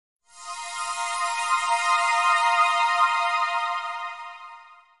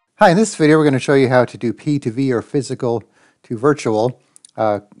Hi, in this video we're going to show you how to do P to V or physical to virtual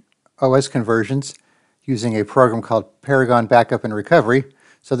OS conversions using a program called Paragon Backup and Recovery.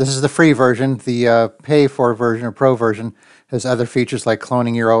 So this is the free version. The pay for version or pro version has other features like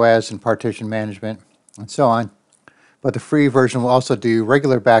cloning your OS and partition management and so on. But the free version will also do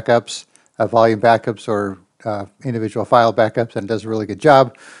regular backups, volume backups or individual file backups, and it does a really good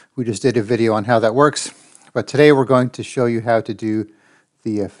job. We just did a video on how that works. But today we're going to show you how to do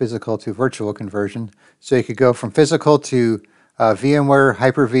the physical to virtual conversion. So you could go from physical to VMware,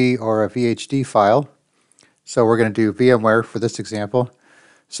 Hyper-V, or a VHD file. So we're going to do VMware for this example.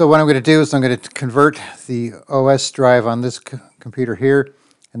 So what I'm going to do is I'm going to convert the OS drive on this computer here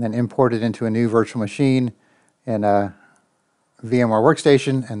and then import it into a new virtual machine in a VMware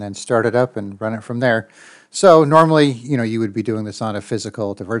Workstation and then start it up and run it from there. So normally, you would be doing this on a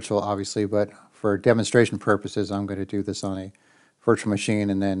physical to virtual, obviously, but for demonstration purposes, I'm going to do this on a virtual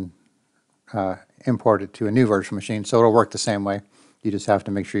machine and then import it to a new virtual machine. So it'll work the same way. You just have to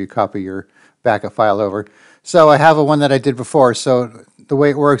make sure you copy your backup file over. So I have a one that I did before. So the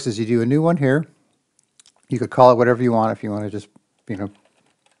way it works is you do a new one here. You could call it whatever you want if you want to just,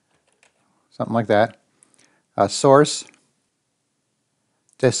 something like that. Source,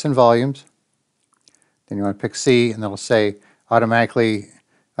 disks and volumes. Then you want to pick C, and it'll say automatically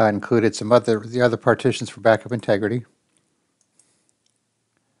included the other partitions for backup integrity.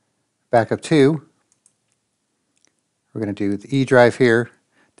 Backup 2, we're going to do the E drive here.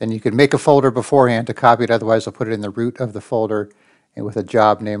 Then you could make a folder beforehand to copy it, otherwise I'll put it in the root of the folder and with a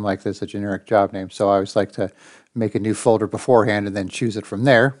job name like this, a generic job name. So I always like to make a new folder beforehand and then choose it from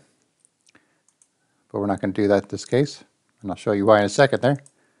there. But we're not going to do that in this case, and I'll show you why in a second there.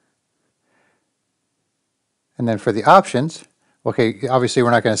 And then for the options, okay, obviously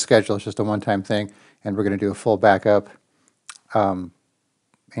we're not going to schedule, it's just a one-time thing, and we're going to do a full backup.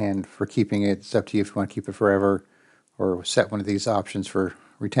 And for keeping it, it's up to you if you want to keep it forever or set one of these options for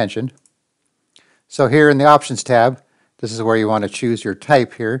retention. So here in the Options tab, this is where you want to choose your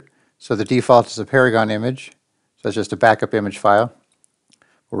type here. So the default is a Paragon image, so it's just a backup image file.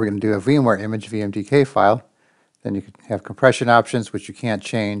 We're going to do a VMware image, VMDK file. Then you can have compression options, which you can't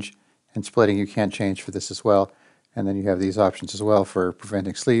change, and splitting you can't change for this as well. And then you have these options as well for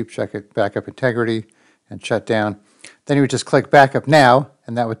preventing sleep, check it, backup integrity, and shutdown. Then you would just click Backup Now,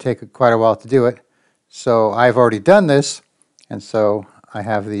 and that would take quite a while to do it. So I've already done this, and so I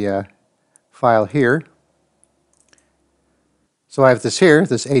have the file here. So I have this here,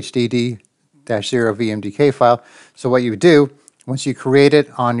 this HDD-0 VMDK file. So what you would do, once you create it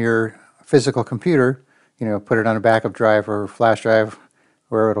on your physical computer, put it on a backup drive or flash drive,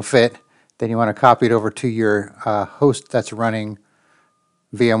 where it'll fit, then you want to copy it over to your host that's running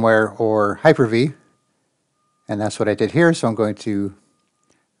VMware or Hyper-V. And that's what I did here, so I'm going to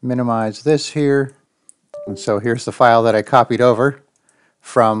minimize this here. And so here's the file that I copied over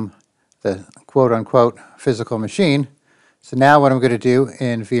from the quote-unquote physical machine. So now what I'm going to do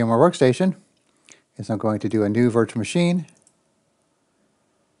in VMware Workstation is I'm going to do a new virtual machine.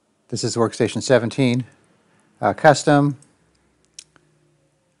 This is Workstation 17, custom,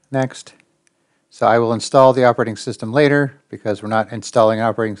 next. So I will install the operating system later because we're not installing an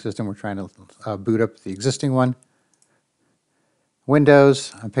operating system, we're trying to boot up the existing one.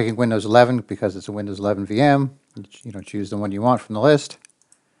 Windows, I'm picking Windows 11 because it's a Windows 11 VM. Choose the one you want from the list.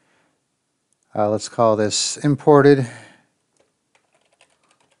 Let's call this imported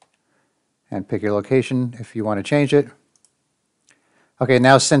and pick your location if you want to change it. Okay,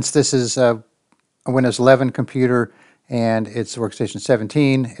 now since this is a Windows 11 computer and it's Workstation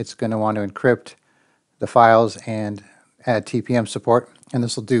 17, it's going to want to encrypt the files and add TPM support. And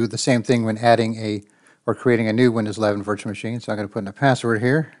this will do the same thing when adding or creating a new Windows 11 virtual machine. So I'm going to put in a password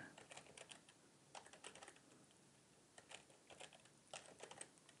here.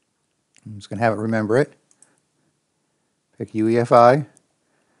 I'm just going to have it remember it. Pick UEFI.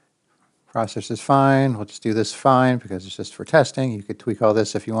 Process is fine. We'll just do this fine because it's just for testing. You could tweak all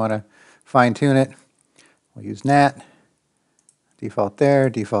this if you want to fine tune it. We'll use NAT. Default there,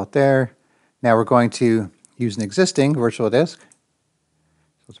 default there. Now we're going to use an existing virtual disk.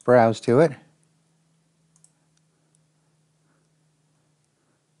 So let's browse to it.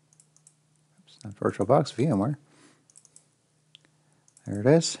 Oops, not VirtualBox, VMware. There it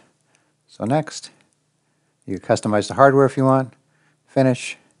is. So next, you customize the hardware if you want.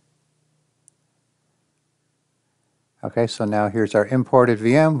 Finish. Okay, so now here's our imported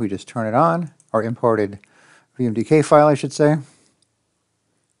VM. We just turn it on, or imported VMDK file, I should say.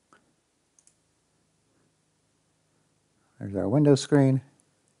 There's our Windows screen.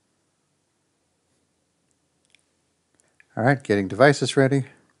 All right, getting devices ready.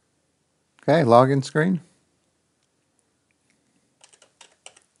 Okay, login screen.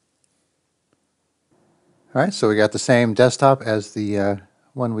 All right, so we got the same desktop as the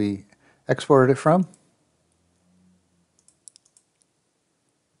one we exported it from.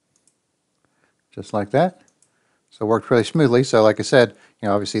 Just like that. So it worked really smoothly. So like I said,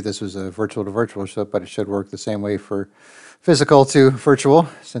 obviously this was a virtual to virtual, but it should work the same way for physical to virtual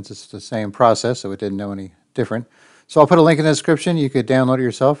since it's the same process, so it didn't know any different. So I'll put a link in the description. You could download it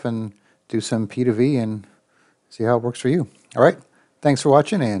yourself and do some P2V and see how it works for you. All right, thanks for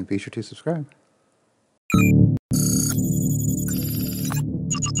watching and be sure to subscribe.